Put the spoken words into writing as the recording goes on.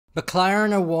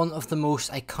McLaren are one of the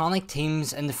most iconic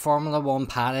teams in the Formula 1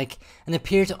 paddock and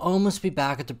appear to almost be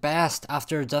back at their best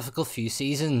after a difficult few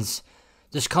seasons.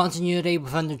 There's continuity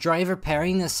within the driver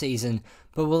pairing this season,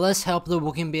 but will this help the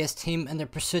Woking-based team in their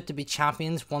pursuit to be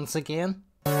champions once again?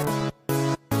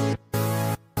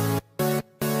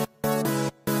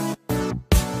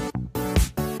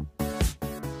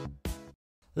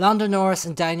 Lando Norris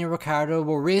and Daniel Ricciardo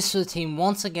will race for the team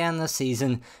once again this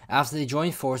season after they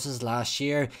joined forces last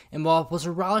year in what was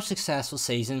a rather successful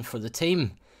season for the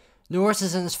team. Norris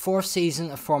is in his 4th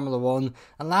season of Formula 1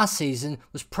 and last season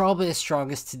was probably his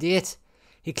strongest to date.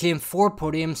 He claimed 4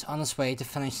 podiums on his way to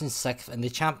finishing 6th in the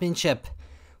championship.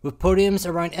 With podiums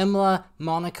around Imola,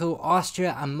 Monaco,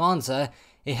 Austria and Monza,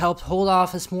 he helped hold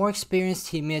off his more experienced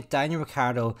teammate Daniel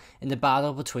Ricciardo in the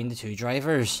battle between the two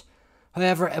drivers.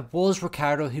 However, it was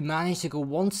Ricciardo who managed to go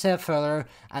one step further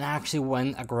and actually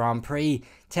win a Grand Prix,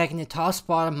 taking the top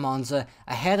spot in Monza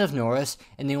ahead of Norris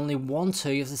in the only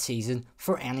 1-2 of the season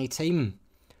for any team.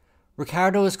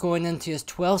 Ricciardo is going into his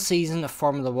 12th season of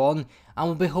Formula 1 and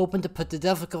will be hoping to put the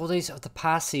difficulties of the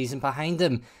past season behind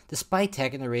him, despite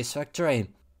taking the race victory.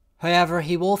 However,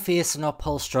 he will face an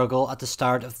uphill struggle at the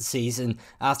start of the season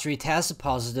after he tested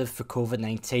positive for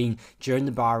COVID-19 during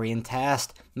the Bahrain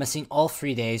test, missing all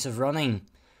 3 days of running.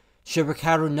 Should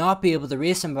Ricciardo not be able to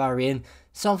race in Bahrain,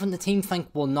 something the team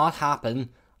think will not happen,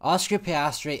 Oscar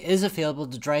Piastri is available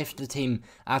to drive for the team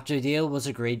after a deal was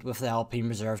agreed with the Alpine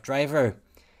reserve driver.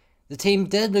 The team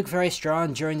did look very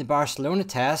strong during the Barcelona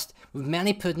test, with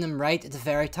many putting them right at the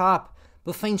very top,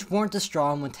 but things weren't as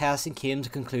strong when testing came to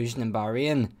conclusion in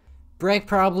Bahrain. Brake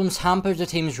problems hampered the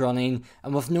team's running,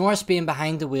 and with Norris being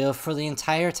behind the wheel for the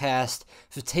entire test,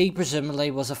 fatigue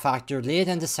presumably was a factor late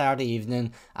into Saturday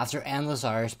evening after endless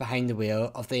hours behind the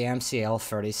wheel of the MCL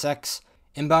 36.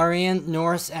 In Bahrain,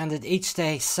 Norris ended each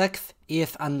day 6th,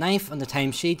 8th and 9th on the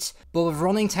timesheets, but with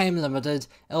running time limited,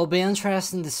 it will be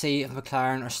interesting to see if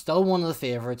McLaren are still one of the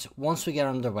favourites once we get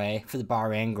underway for the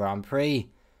Bahrain Grand Prix.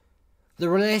 The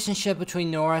relationship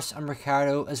between Norris and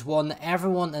Ricciardo is one that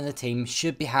everyone in the team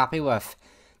should be happy with.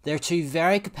 They're two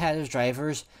very competitive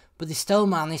drivers, but they still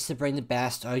manage to bring the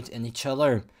best out in each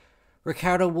other.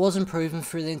 Ricciardo was improving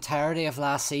through the entirety of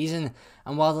last season,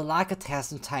 and while the lack of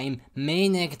testing time may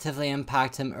negatively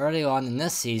impact him early on in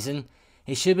this season,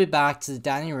 he should be back to the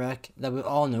Danny Ric that we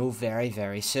all know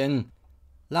very soon.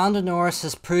 Lando Norris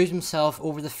has proved himself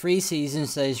over the 3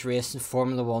 seasons that he's raced in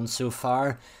Formula 1 so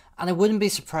far, and I wouldn't be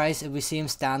surprised if we see him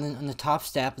standing on the top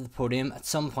step of the podium at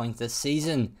some point this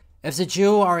season. If the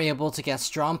duo are able to get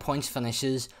strong points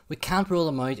finishes, we can't rule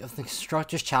them out of the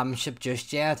Constructors' Championship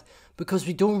just yet, because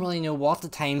we don't really know what the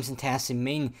times and testing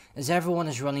mean, as everyone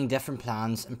is running different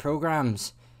plans and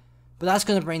programs. But that's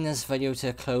going to bring this video to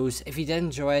a close. If you did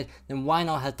enjoy it, then why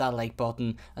not hit that like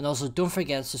button, and also don't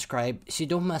forget to subscribe so you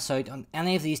don't miss out on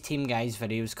any of these Team Guides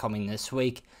videos coming this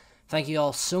week. Thank you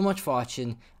all so much for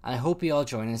watching, and I hope you all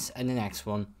join us in the next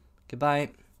one. Goodbye.